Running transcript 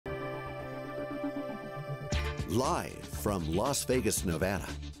Live from Las Vegas, Nevada,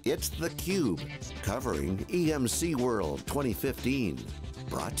 it's theCUBE, covering EMC World 2015.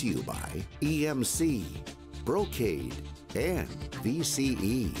 Brought to you by EMC, Brocade, and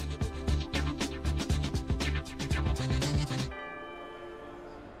VCE.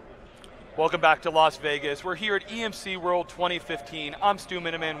 Welcome back to Las Vegas. We're here at EMC World 2015. I'm Stu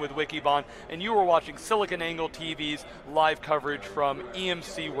Miniman with Wikibon, and you are watching SiliconANGLE TV's live coverage from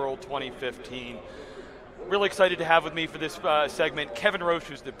EMC World 2015. Really excited to have with me for this segment Kevin Roche,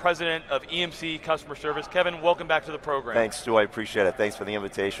 who's the president of EMC Customer Service. Kevin, welcome back to the program. Thanks, Stu, I appreciate it. Thanks for the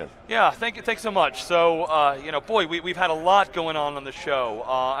invitation. Yeah, thanks so much. So, boy, we've had a lot going on the show.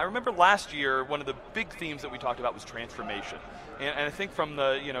 I remember last year, one of the big themes that we talked about was transformation. And I think from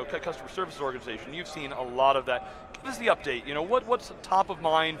the customer service organization, you've seen a lot of that. Give us the update. What's top of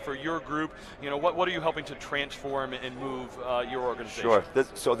mind for your group? What are you helping to transform and move your organization? Sure.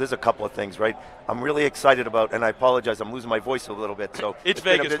 So there's a couple of things, right? I'm really excited about, and I apologize, I'm losing my voice a little bit. So it's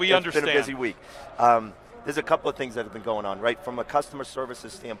Vegas. We understand. It's been a busy week. There's a couple of things that have been going on, right? From a customer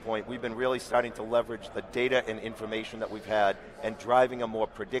services standpoint, we've been really starting to leverage the data and information that we've had and driving a more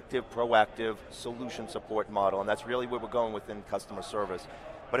predictive, proactive solution support model, and that's really where we're going within customer service.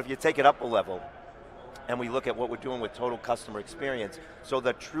 But if you take it up a level, and we look at what we're doing with total customer experience, so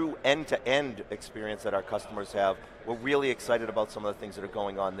the true end-to-end experience that our customers have, we're really excited about some of the things that are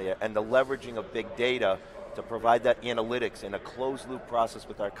going on there, and the leveraging of big data to provide that analytics in a closed loop process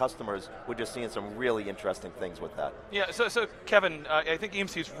with our customers. We're just seeing some really interesting things with that. Yeah, so Kevin, I think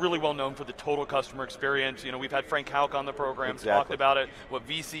EMC is really well known for the total customer experience. We've had Frank Houck on the program, talked about it, what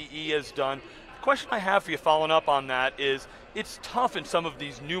VCE has done. The question I have for you following up on that is, it's tough in some of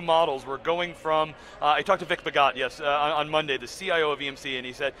these new models. We're going from, I talked to Vic Bagat, on Monday, the CIO of EMC, and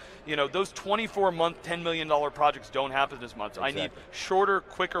he said, those 24-month, $10 million projects don't happen as much. Exactly. I need shorter,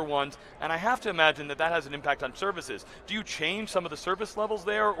 quicker ones, and I have to imagine that that has an impact on services. Do you change some of the service levels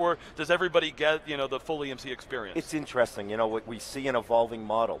there, or does everybody get the full EMC experience? It's interesting, we see an evolving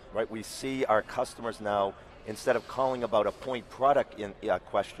model, right? We see our customers now, instead of calling about a point product in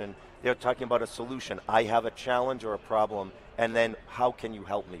question, they're talking about a solution. I have a challenge or a problem, and then how can you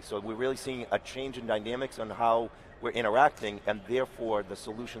help me? So we're really seeing a change in dynamics on how we're interacting, and therefore the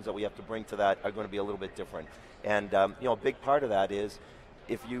solutions that we have to bring to that are going to be a little bit different. And a big part of that is,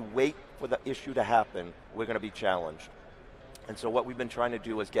 if you wait for the issue to happen, we're going to be challenged. And so what we've been trying to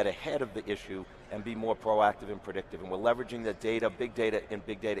do is get ahead of the issue and be more proactive and predictive. And we're leveraging the data, big data and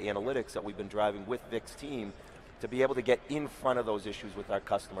big data analytics that we've been driving with Vic's team to be able to get in front of those issues with our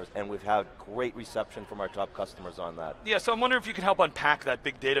customers, and we've had great reception from our top customers on that. Yeah, so I'm wondering if you can help unpack that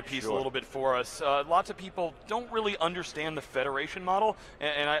big data piece a little bit for us. Lots of people don't really understand the federation model,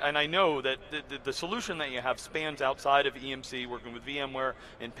 and I know that the solution that you have spans outside of EMC, working with VMware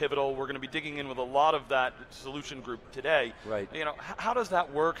and Pivotal. We're going to be digging in with a lot of that solution group today. Right. How does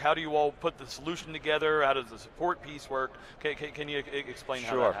that work? How do you all put the solution together? How does the support piece work? Can you explain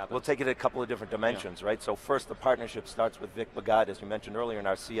how that happens? We'll take it a couple of different dimensions, right? So first, the partnership starts with Vic Bagat, as we mentioned earlier, in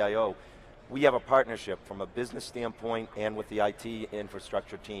our CIO. We have a partnership from a business standpoint and with the IT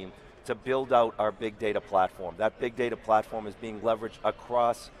infrastructure team to build out our big data platform. That big data platform is being leveraged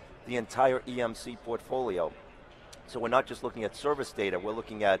across the entire EMC portfolio. So we're not just looking at service data, we're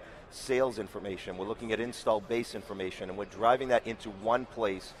looking at sales information, we're looking at install base information, and we're driving that into one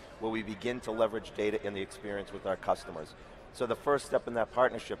place where we begin to leverage data in the experience with our customers. So the first step in that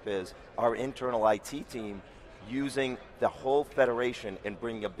partnership is our internal IT team using the whole federation and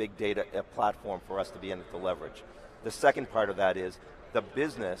bringing a big data platform for us to be able to leverage. The second part of that is the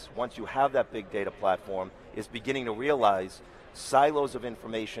business, once you have that big data platform, is beginning to realize silos of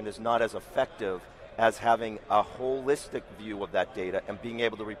information is not as effective as having a holistic view of that data and being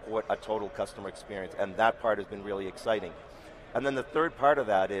able to report a total customer experience, and that part has been really exciting. And then the third part of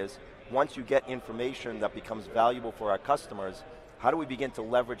that is, once you get information that becomes valuable for our customers, how do we begin to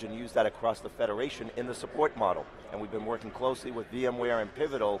leverage and use that across the federation in the support model? And we've been working closely with VMware and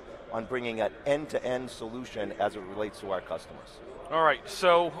Pivotal on bringing an end-to-end solution as it relates to our customers. All right,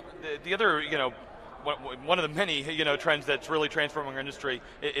 so the other, one of the many trends that's really transforming our industry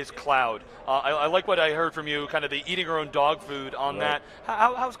is cloud. I like what I heard from you, kind of the eating your own dog food on that.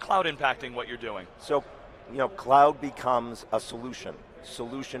 How's cloud impacting what you're doing? So, cloud becomes a solution.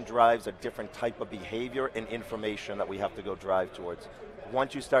 Solution drives a different type of behavior and information that we have to go drive towards.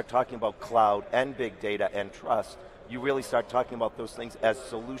 Once you start talking about cloud and big data and trust, you really start talking about those things as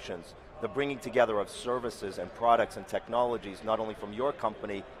solutions. The bringing together of services and products and technologies, not only from your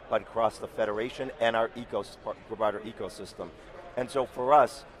company, but across the federation and our provider ecosystem. And so for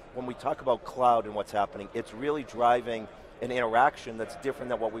us, when we talk about cloud and what's happening, it's really driving an interaction that's different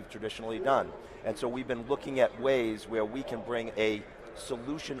than what we've traditionally done. And so we've been looking at ways where we can bring a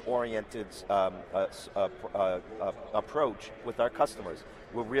solution-oriented approach with our customers.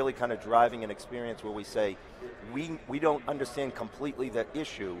 We're really kind of driving an experience where we say, we don't understand completely the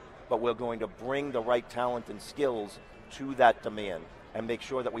issue, but we're going to bring the right talent and skills to that demand and make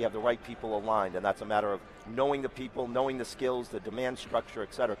sure that we have the right people aligned, and that's a matter of knowing the people, knowing the skills, the demand structure,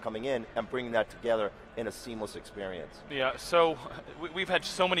 et cetera, coming in and bringing that together in a seamless experience. Yeah, so we've had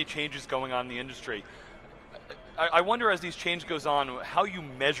so many changes going on in the industry. I wonder as these change goes on, how you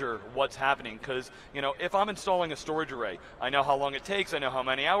measure what's happening, because if I'm installing a storage array, I know how long it takes, I know how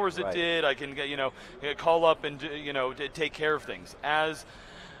many hours it did, I can call up and take care of things. As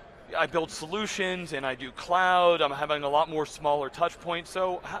I build solutions and I do cloud, I'm having a lot more smaller touch points,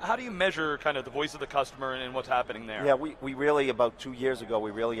 so how do you measure kind of the voice of the customer and what's happening there? Yeah, we really, about 2 years ago,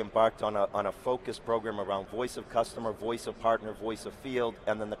 we really embarked on a focused program around voice of customer, voice of partner, voice of field,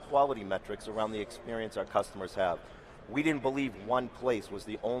 and then the quality metrics around the experience our customers have. We didn't believe one place was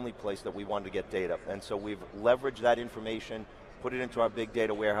the only place that we wanted to get data, and so we've leveraged that information, put it into our big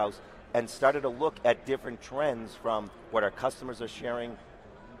data warehouse, and started to look at different trends from what our customers are sharing,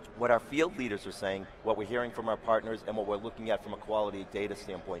 what our field leaders are saying, what we're hearing from our partners, and what we're looking at from a quality data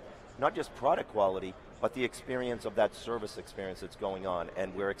standpoint. Not just product quality, but the experience of that service experience that's going on,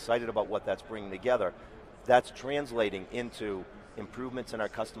 and we're excited about what that's bringing together. That's translating into improvements in our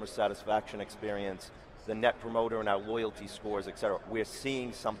customer satisfaction experience, the net promoter and our loyalty scores, et cetera. We're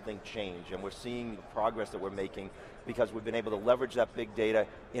seeing something change, and we're seeing the progress that we're making because we've been able to leverage that big data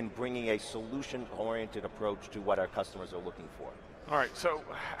in bringing a solution-oriented approach to what our customers are looking for. All right, so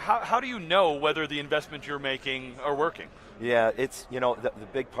how do you know whether the investments you're making are working? Yeah, it's, the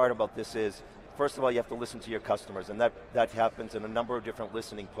big part about this is, first of all, you have to listen to your customers, and that happens in a number of different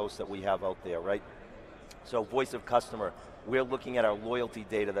listening posts that we have out there, right? So voice of customer, we're looking at our loyalty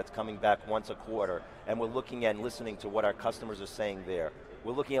data that's coming back once a quarter, and we're looking and listening to what our customers are saying there.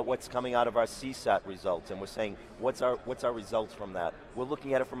 We're looking at what's coming out of our CSAT results, and we're saying, what's our results from that? We're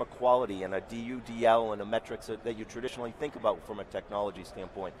looking at it from a quality and a DU, DL, and the metrics that you traditionally think about from a technology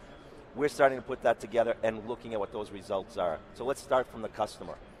standpoint. We're starting to put that together and looking at what those results are. So let's start from the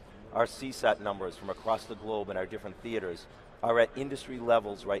customer. Our CSAT numbers from across the globe in our different theaters are at industry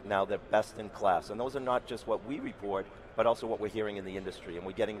levels right now that best in class. And those are not just what we report, but also what we're hearing in the industry. And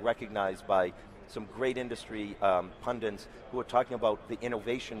we're getting recognized by some great industry pundits who are talking about the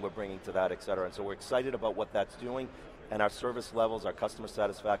innovation we're bringing to that, et cetera. And so we're excited about what that's doing, and our service levels, our customer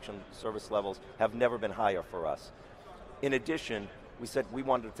satisfaction service levels have never been higher for us. In addition, we said we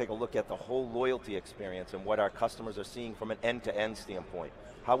wanted to take a look at the whole loyalty experience and what our customers are seeing from an end-to-end standpoint.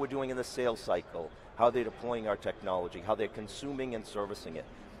 How we're doing in the sales cycle, how they're deploying our technology, how they're consuming and servicing it.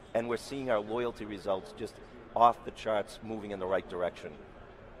 And we're seeing our loyalty results just off the charts, moving in the right direction.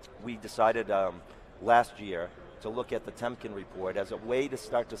 We decided last year to look at the Temkin report as a way to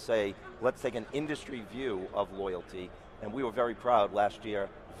start to say, let's take an industry view of loyalty, and we were very proud last year,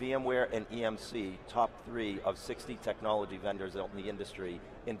 VMware and EMC, top 3 of 60 technology vendors out in the industry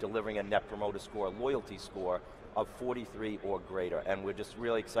in delivering a net promoter score, loyalty score of 43 or greater, and we're just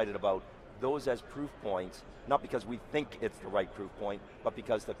really excited about those as proof points, not because we think it's the right proof point, but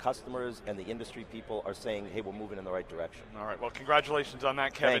because the customers and the industry people are saying, hey, we're moving in the right direction. All right, well, congratulations on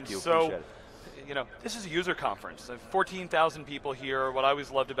that, Kevin. Thank you, appreciate it. This is a user conference. 14,000 people here. What I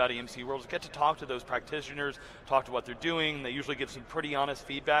always loved about EMC World is get to talk to those practitioners, talk to what they're doing. They usually give some pretty honest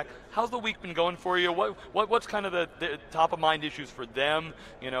feedback. How's the week been going for you? What's kind of the top of mind issues for them?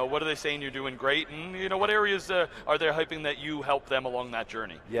 What are they saying you're doing great? And what areas are they hoping that you help them along that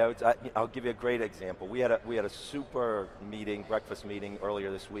journey? Yeah, I'll give you a great example. We had a super meeting, breakfast meeting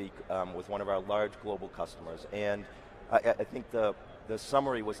earlier this week with one of our large global customers, and I think the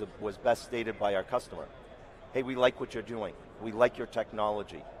summary was best stated by our customer. Hey, we like what you're doing. We like your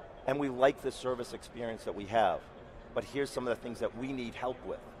technology. And we like the service experience that we have. But here's some of the things that we need help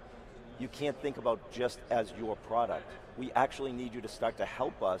with. You can't think about just as your product. We actually need you to start to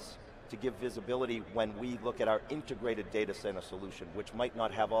help us to give visibility when we look at our integrated data center solution, which might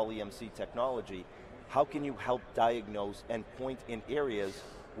not have all EMC technology. How can you help diagnose and point in areas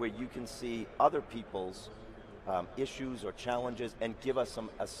where you can see other people's issues or challenges and give us some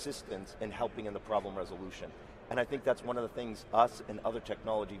assistance in helping in the problem resolution. And I think that's one of the things us and other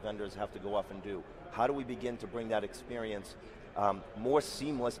technology vendors have to go off and do. How do we begin to bring that experience more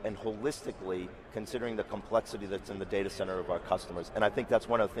seamless and holistically, considering the complexity that's in the data center of our customers? And I think that's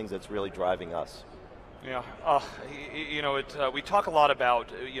one of the things that's really driving us. Yeah, we talk a lot about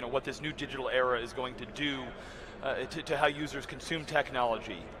what this new digital era is going to do to how users consume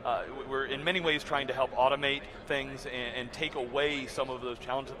technology. We're in many ways trying to help automate things and take away some of those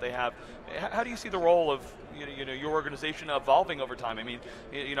challenges that they have. How do you see the role of your organization evolving over time? I mean,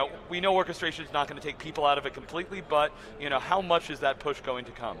 we know orchestration is not going to take people out of it completely, but how much is that push going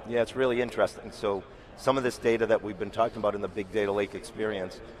to come? Yeah, it's really interesting. So some of this data that we've been talking about in the big data lake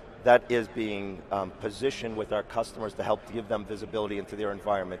experience, that is being positioned with our customers to help give them visibility into their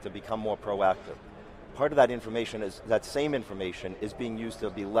environment, to become more proactive. Part of that information is, that same information is being used to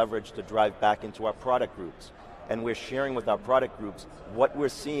be leveraged to drive back into our product groups. And we're sharing with our product groups what we're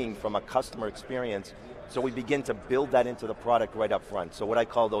seeing from a customer experience, so we begin to build that into the product right up front. So what I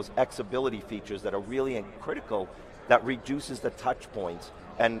call those X-ability features that are really critical, that reduces the touch points.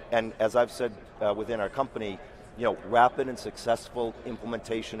 And as I've said within our company, rapid and successful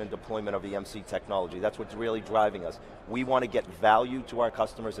implementation and deployment of EMC technology. That's what's really driving us. We want to get value to our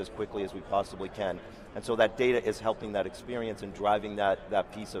customers as quickly as we possibly can. And so that data is helping that experience and driving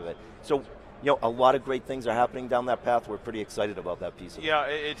that piece of it. So, a lot of great things are happening down that path. We're pretty excited about that piece of it. Yeah,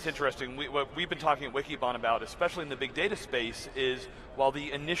 it's interesting. What we've been talking at Wikibon about, especially in the big data space, is while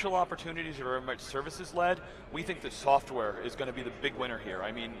the initial opportunities are very much services-led, we think that software is going to be the big winner here.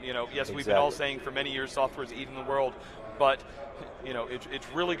 I mean, yes, exactly. We've been all saying for many years software is eating the world, but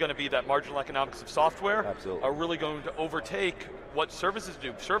it's really going to be that marginal economics of software are really going to overtake what services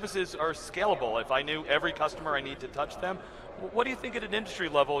do. Services are scalable. If I knew every customer I need to touch them, what do you think at an industry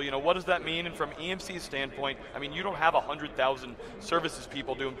level, what does that mean? And from EMC's standpoint, I mean, you don't have 100,000 services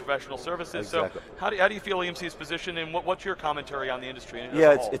people doing professional services, exactly. So how do you feel EMC's position, and what's your commentary on the industry?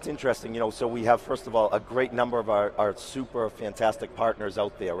 Yeah, it's interesting, so we have, first of all, a great number of our super fantastic partners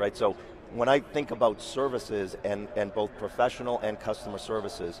out there, right? So when I think about services and both professional and customer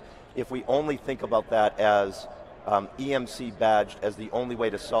services, if we only think about that as EMC badged as the only way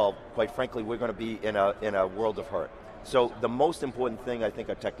to solve, quite frankly, we're going to be in a world of hurt. So the most important thing, I think,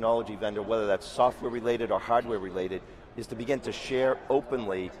 a technology vendor, whether that's software related or hardware related, is to begin to share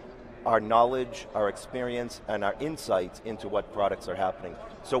openly our knowledge, our experience, and our insights into what products are happening.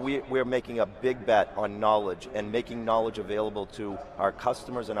 So we're making a big bet on knowledge and making knowledge available to our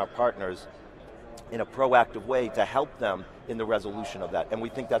customers and our partners in a proactive way to help them in the resolution of that. And we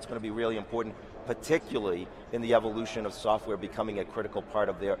think that's going to be really important, particularly in the evolution of software becoming a critical part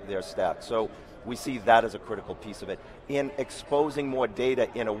of their stack. So we see that as a critical piece of it. In exposing more data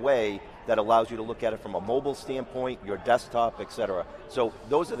in a way that allows you to look at it from a mobile standpoint, your desktop, et cetera. So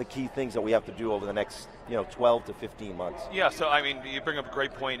those are the key things that we have to do over the next 12 to 15 months. Yeah, so I mean, you bring up a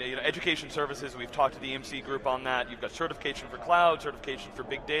great point. Education services, we've talked to the EMC group on that. You've got certification for cloud, certification for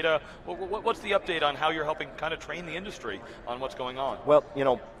big data. What's the update on how you're helping kind of train the industry on what's going on? Well,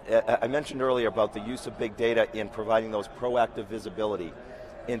 I mentioned earlier about the use of big data in providing those proactive visibility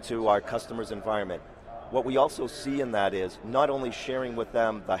into our customers' environment. What we also see in that is not only sharing with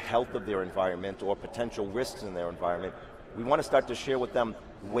them the health of their environment or potential risks in their environment, we want to start to share with them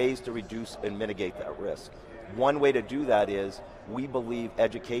ways to reduce and mitigate that risk. One way to do that is, we believe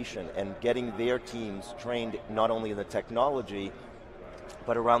education and getting their teams trained not only in the technology,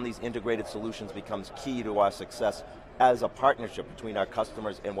 but around these integrated solutions becomes key to our success as a partnership between our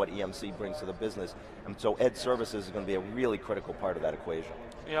customers and what EMC brings to the business. And so Ed Services is going to be a really critical part of that equation.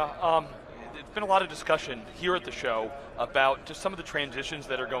 Yeah, there's been a lot of discussion here at the show about just some of the transitions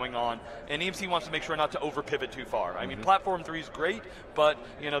that are going on, and EMC wants to make sure not to over pivot too far. I mean, Platform 3 is great, but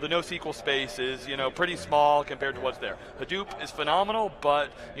the NoSQL space is pretty small compared to what's there. Hadoop is phenomenal, but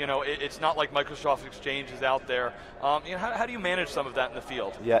it's not like Microsoft Exchange is out there. How do you manage some of that in the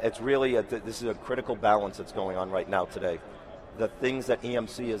field? Yeah, it's really, this is a critical balance that's going on right now today. The things that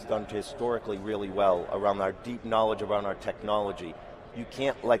EMC has done historically really well around our deep knowledge around our technology, you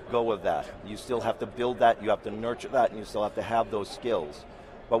can't let go of that. You still have to build that, you have to nurture that, and you still have to have those skills.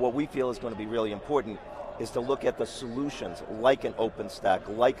 But what we feel is going to be really important is to look at the solutions like an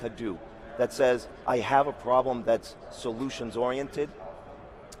OpenStack, like Hadoop, that says, I have a problem that's solutions oriented,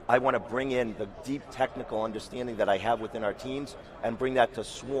 I want to bring in the deep technical understanding that I have within our teams and bring that to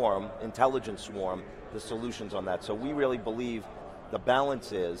Swarm, Intelligent Swarm, the solutions on that. So we really believe the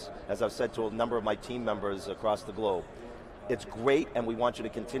balance is, as I've said to a number of my team members across the globe, it's great and we want you to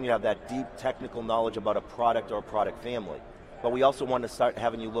continue to have that deep technical knowledge about a product or a product family. But we also want to start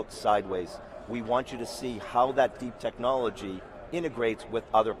having you look sideways. We want you to see how that deep technology integrates with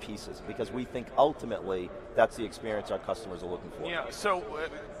other pieces, because we think ultimately that's the experience our customers are looking for. Yeah, so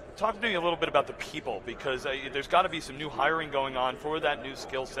talk to me a little bit about the people, because there's got to be some new hiring going on for that new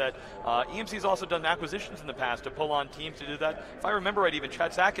skill set. EMC's also done acquisitions in the past to pull on teams to do that. If I remember right, even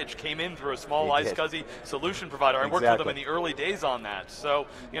Chad Sackage came in through a small iSCSI solution provider. I worked with them in the early days on that. So,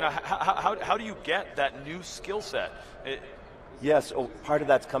 how do you get that new skill set? Yes, part of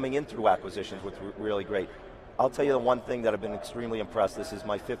that's coming in through acquisitions, which is really great. I'll tell you the one thing that I've been extremely impressed, this is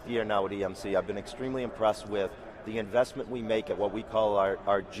my 5th year now at EMC, I've been extremely impressed with the investment we make at what we call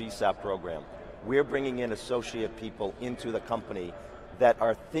our GSAP program. We're bringing in associate people into the company that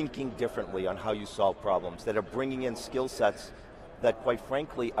are thinking differently on how you solve problems, that are bringing in skill sets that quite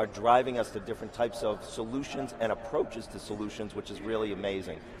frankly are driving us to different types of solutions and approaches to solutions, which is really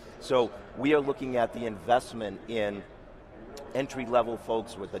amazing. So we are looking at the investment in entry-level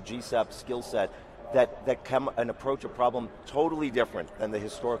folks with a GSAP skill set that come and approach a problem totally different than the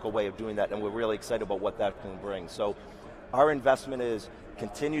historical way of doing that, and we're really excited about what that can bring. So our investment is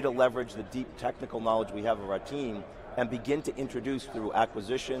continue to leverage the deep technical knowledge we have of our team and begin to introduce through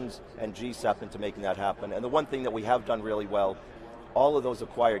acquisitions and GSAP into making that happen. And the one thing that we have done really well, all of those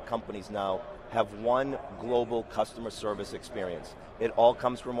acquired companies now have one global customer service experience. It all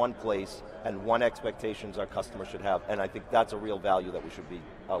comes from one place, and one expectations our customers should have, and I think that's a real value that we should be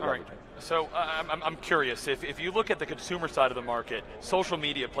leveraging. Right. So I'm curious, if you look at the consumer side of the market, social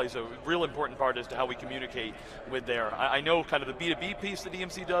media plays a real important part as to how we communicate with there. I know kind of the B2B piece that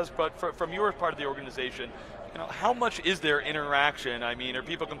EMC does, but from your part of the organization, how much is there interaction? I mean, are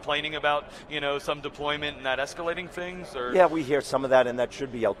people complaining about some deployment and that escalating things? Or? Yeah, we hear some of that, and that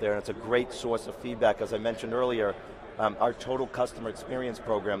should be out there, and it's a great source of feedback. As I mentioned earlier, our total customer experience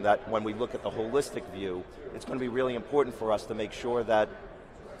program, that when we look at the holistic view, it's going to be really important for us to make sure that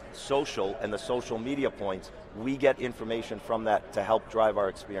social and the social media points, we get information from that to help drive our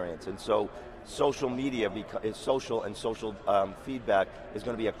experience. And so social media is social, and social feedback is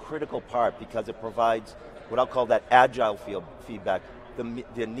going to be a critical part because it provides what I'll call that agile feedback,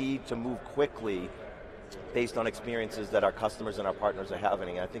 the need to move quickly based on experiences that our customers and our partners are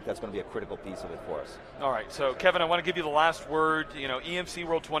having, and I think that's going to be a critical piece of it for us. All right, so Kevin, I want to give you the last word. EMC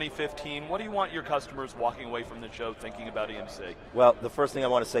World 2015, what do you want your customers walking away from the show thinking about EMC? Well, the first thing I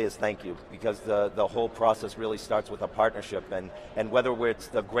want to say is thank you, because the whole process really starts with a partnership, and whether it's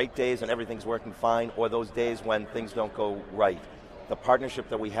the great days and everything's working fine, or those days when things don't go right, the partnership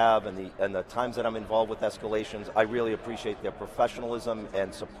that we have and the times that I'm involved with escalations, I really appreciate their professionalism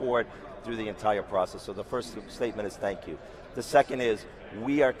and support through the entire process. So the first statement is thank you. The second is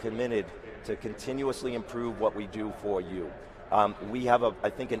we are committed to continuously improve what we do for you. We have,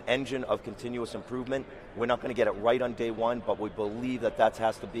 I think, an engine of continuous improvement. We're not going to get it right on day one, but we believe that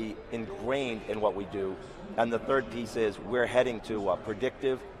has to be ingrained in what we do. And the third piece is we're heading to a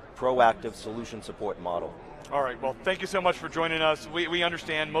predictive, proactive solution support model. All right, well, thank you so much for joining us. We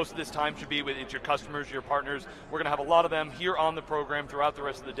understand most of this time should be with your customers, your partners. We're going to have a lot of them here on the program throughout the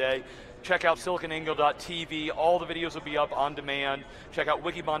rest of the day. Check out siliconangle.tv. All the videos will be up on demand. Check out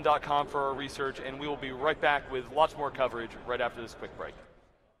wikibon.com for our research, and we will be right back with lots more coverage right after this quick break.